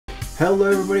Hello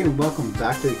everybody and welcome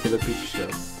back to the Killerpeachy show.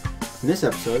 In this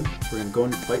episode, we're going to go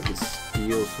and fight this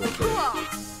steel sorcerer.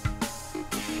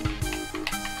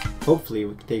 Hopefully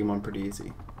we can take him on pretty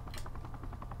easy.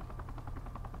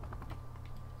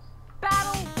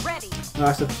 Battle ready.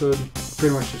 Last episode,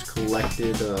 pretty much just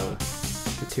collected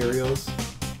materials.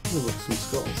 Oh, look, some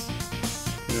skulls.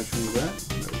 You know which one is that?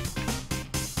 Nope.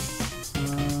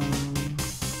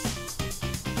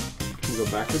 Can we go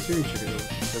backwards here and check it out?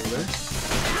 Over there?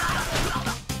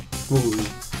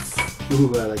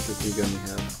 Ooh, I like this new gun we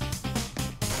have.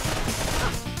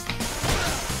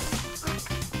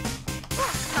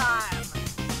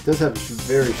 It does have a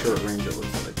very short range, it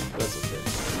looks like, but that's okay.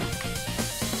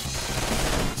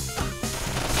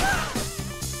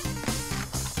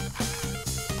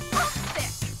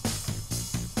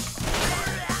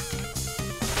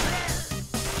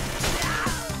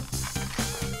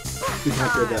 We can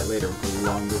upgrade that later with a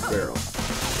longer barrel.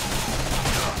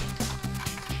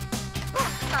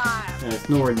 And it's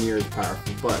nowhere near as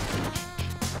powerful, but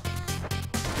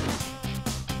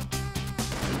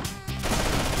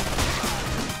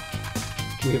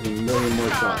we have a million more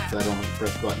shots that I don't have to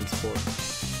press buttons for.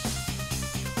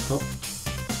 Oh,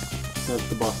 so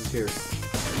the boss is here.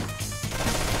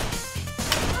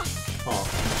 Oh,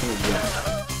 yeah.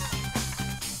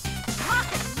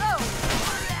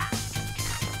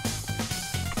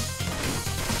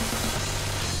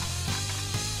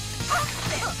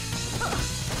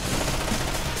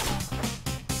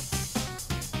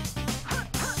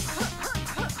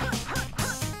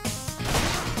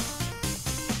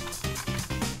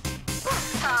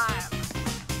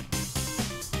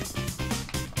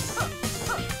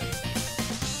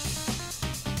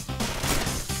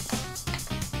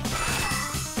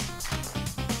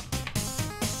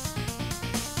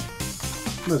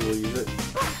 Might as well use it.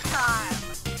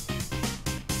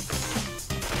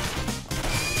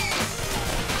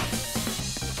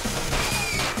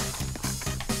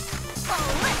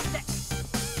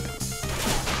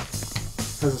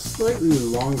 Has a slightly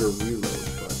longer reload,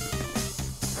 but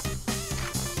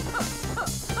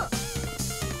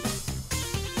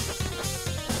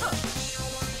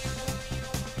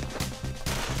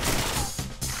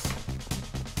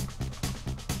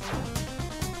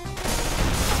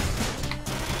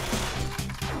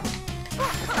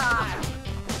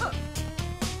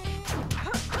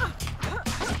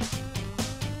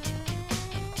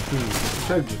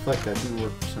I tried to deflect that, didn't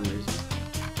work for some reason.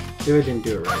 Maybe I didn't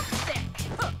do it right.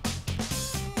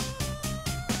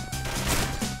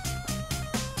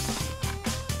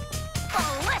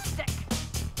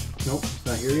 Nope, it's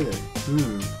not here either.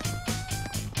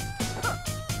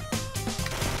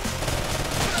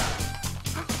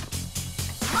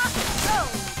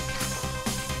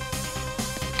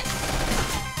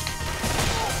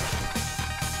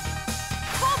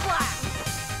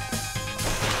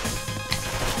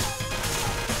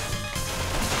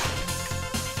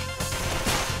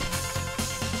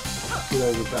 That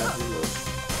was a bad reload.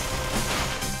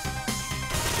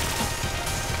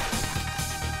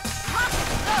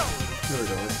 There we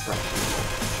go, let's try.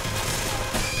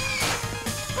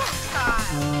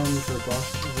 Is there a boss?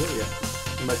 Is there? Yeah.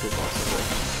 There might be a boss over there.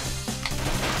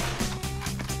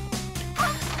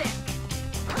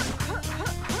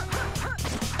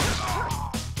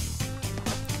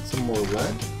 Some more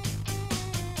lead.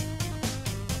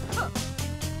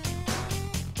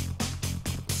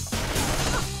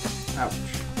 Ouch.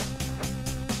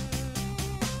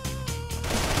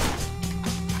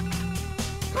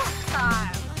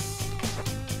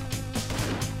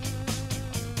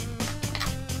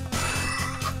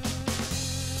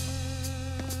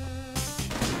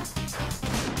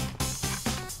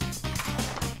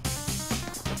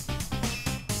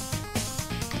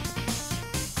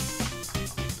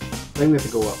 I think we have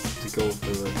to go up to go to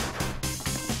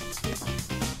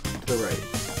the right.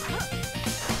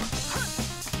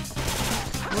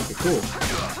 Okay, cool.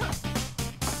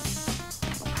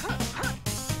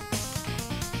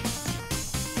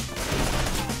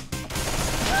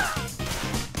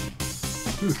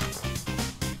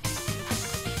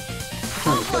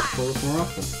 Trying to touch forward more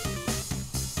often.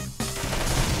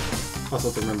 Also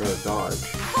have to remember how to dodge.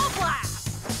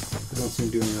 I don't seem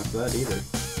to do enough of that either.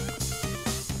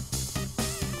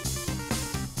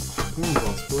 Come on,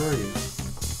 boss, where are you?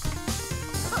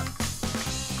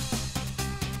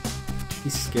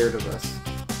 He's scared of us.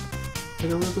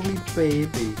 Like a little wee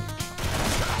baby.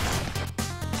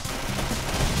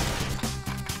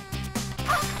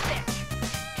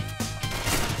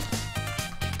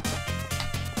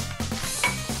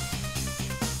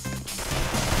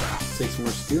 Take some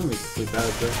more steel and we can flip out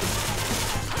of there.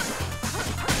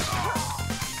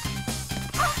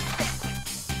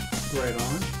 Right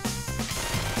on.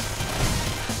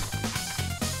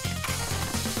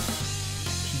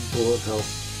 Bullet health.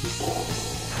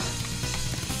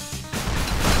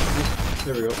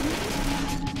 There we go.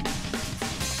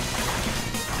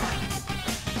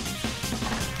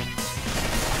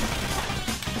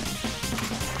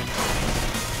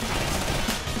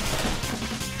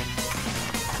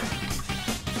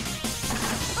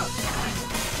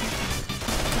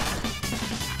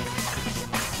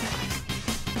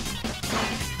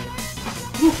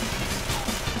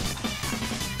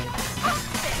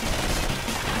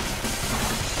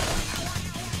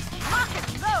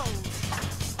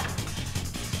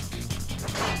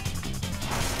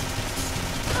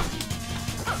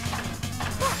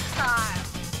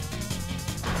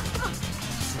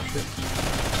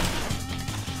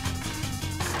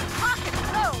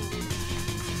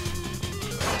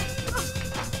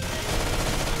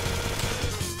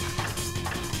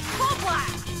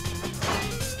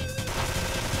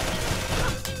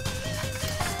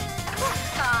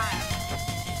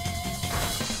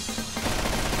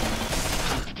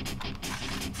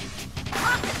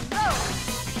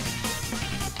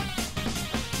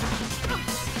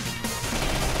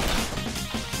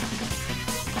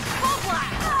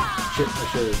 Shit, I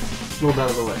should have rolled out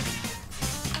of the way.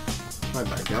 My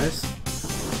bad, guys.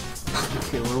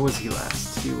 Okay, where was he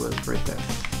last? He was right there.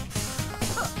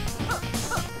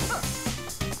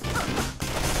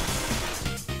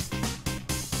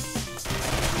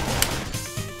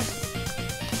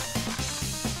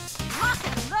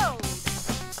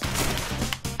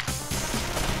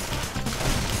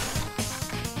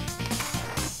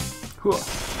 Cool.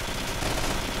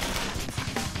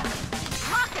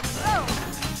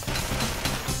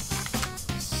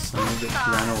 Some of it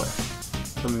ran away.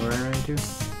 Tell me where I ran to?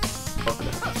 Over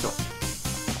there. Let's go.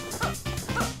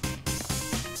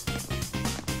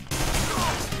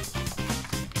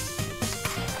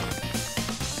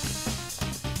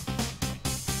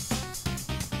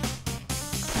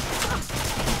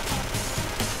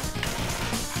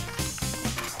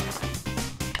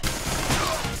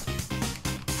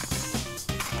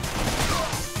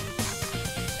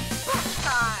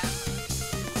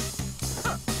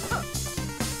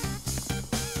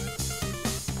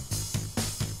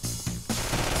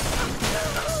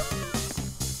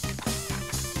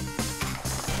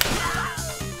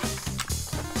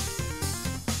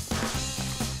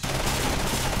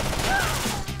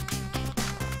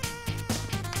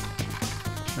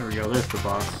 There we go, there's the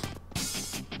boss.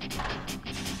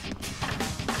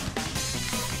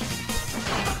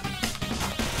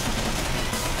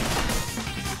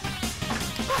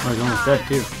 Oh, he's almost dead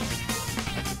too.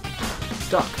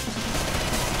 Duck.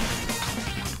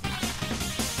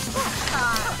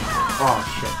 Oh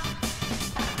shit.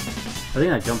 I think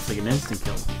that jump's like an instant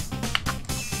kill.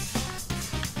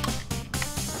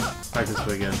 Back this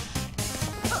way again.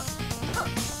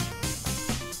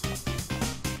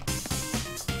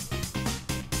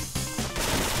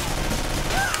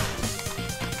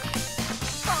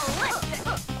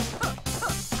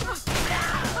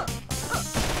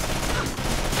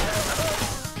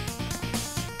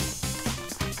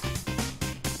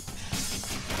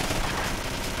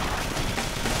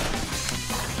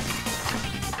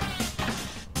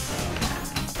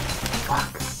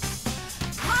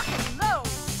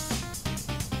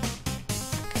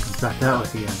 Back that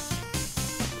way again.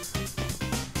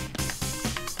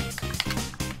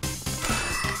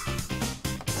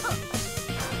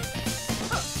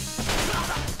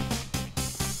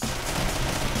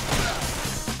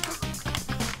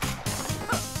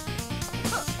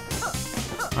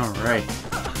 Alright.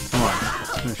 Come on,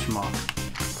 let's finish him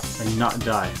off. And not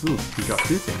die. Ooh, he got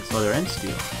two things. Leather and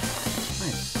steel.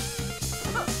 Nice.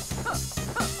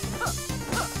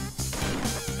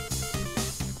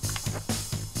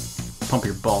 Pump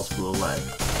your balls full of lead.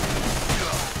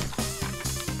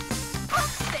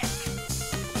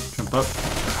 Jump up.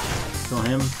 Kill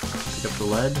him. Pick up the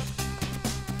lead.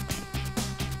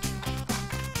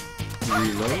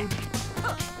 Reload.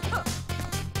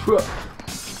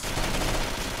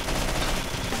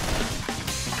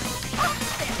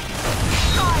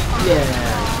 Yeah,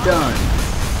 done.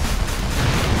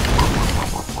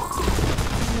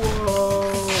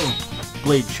 Whoa.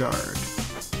 Blade shard.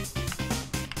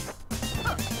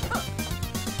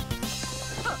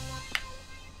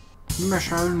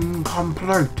 Mission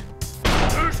complete.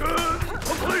 Mission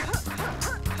complete.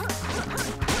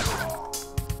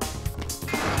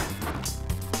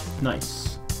 Nice.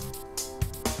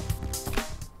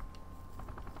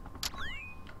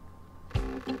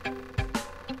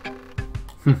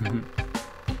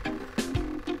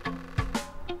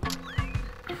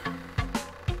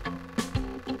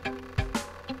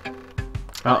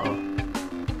 Uh-oh.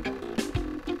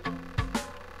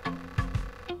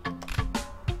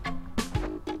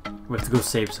 We have to go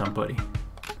save somebody.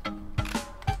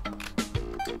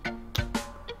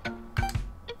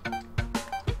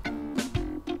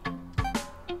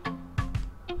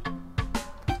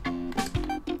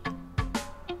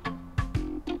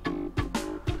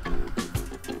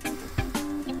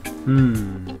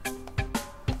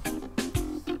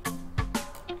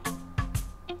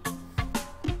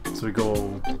 So we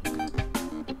go...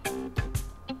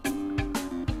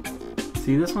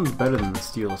 See, this one's better than the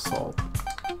Steel Assault.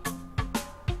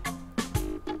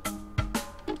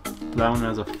 That one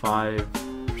has a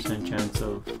 5% chance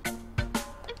of...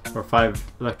 or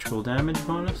 5 electrical damage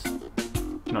bonus?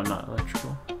 No, not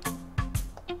electrical.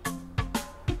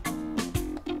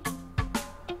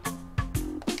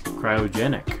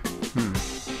 Cryogenic.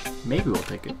 Maybe we'll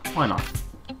take it. Why not?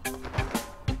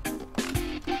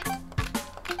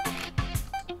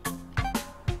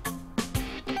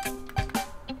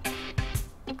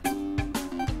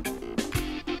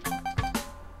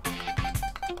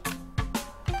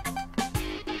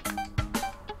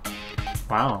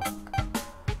 Wow.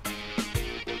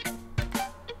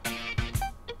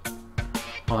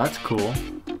 Well, that's cool.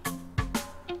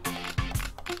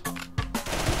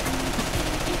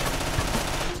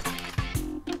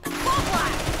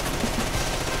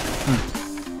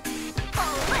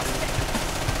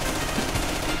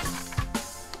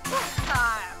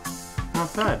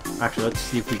 Not bad. Actually, let's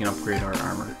see if we can upgrade our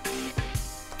armor.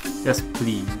 Yes,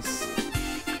 please.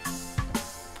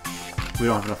 We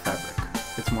don't have enough fabric.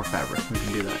 It's more fabric. We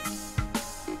can do that.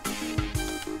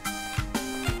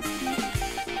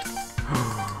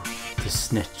 The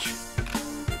snitch.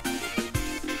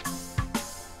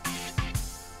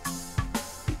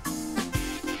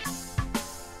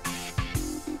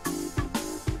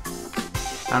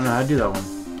 I don't know how to do that one.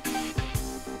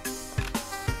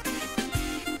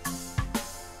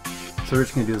 So we're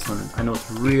just gonna do this one. I know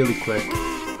it's really quick.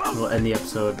 We'll end the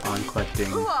episode on collecting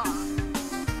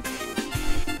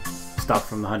stuff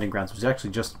from the hunting grounds, which is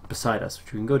actually just beside us,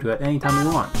 which we can go to at any time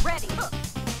we want.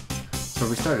 So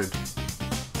we started.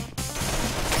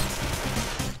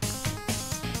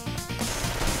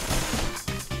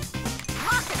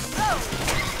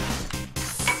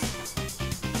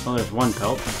 Well, there's one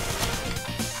pelt.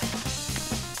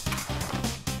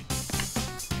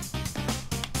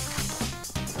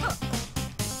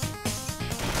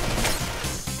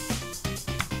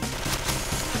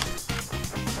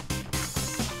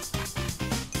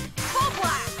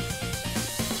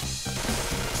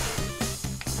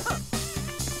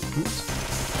 Oops.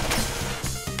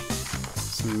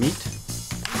 Some meat.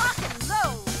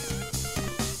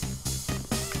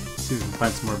 See if we can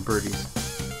find some more birdies.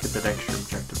 Get that extra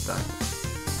objective done.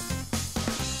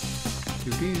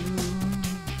 Doo-doo.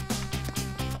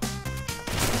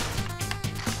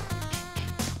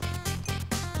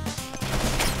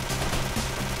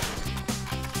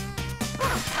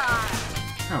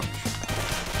 Ouch.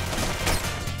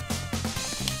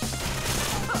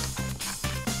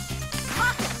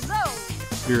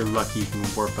 You're lucky you can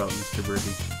warp out, Mr.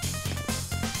 Birdie.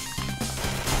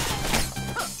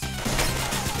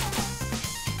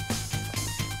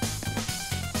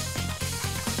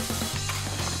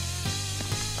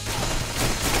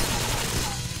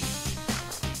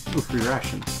 Ooh, free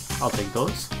rations. I'll take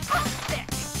those.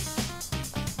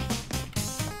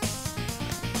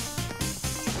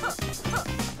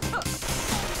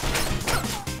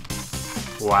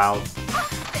 Wow.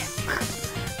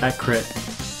 That crit.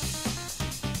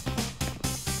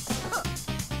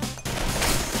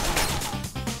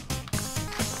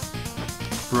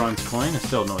 Bronze coin. I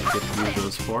still don't know what you get to use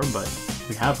those for, but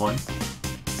we have one.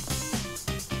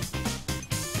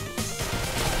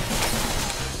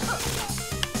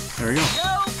 There we go.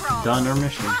 Done our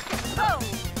mission.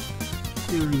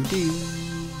 Doo-doo-doo.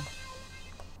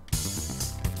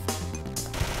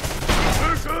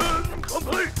 Mission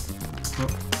complete.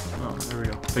 Oh, there we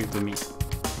go. Pick the meat.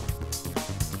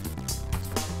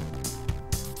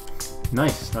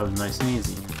 Nice. That was nice and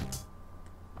easy.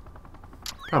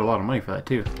 Got a lot of money for that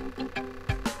too.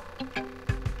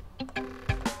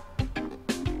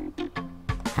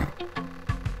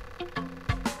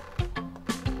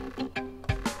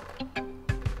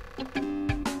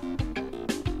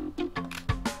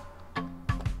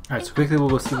 Alright, so quickly we'll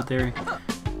go see what they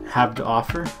have to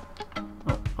offer.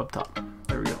 Oh, up top.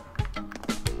 There we go.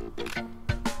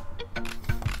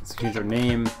 Let's change our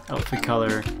name, outfit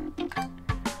color,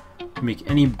 make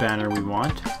any banner we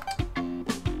want.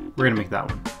 We're gonna make that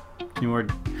one.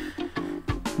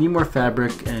 Need more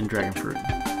fabric and dragon fruit.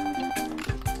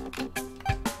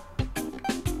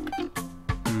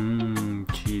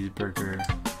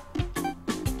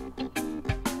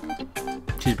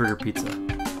 cheeseburger pizza.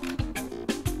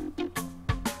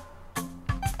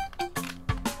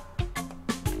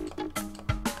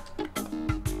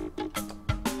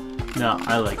 No,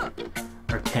 I like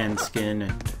our tan skin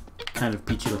and kind of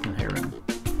peachy looking hair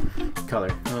and color.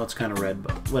 Well, it's kind of red,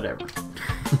 but whatever.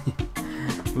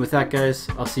 With that, guys,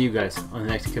 I'll see you guys on the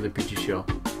next Killerpeachy show.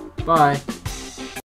 Bye!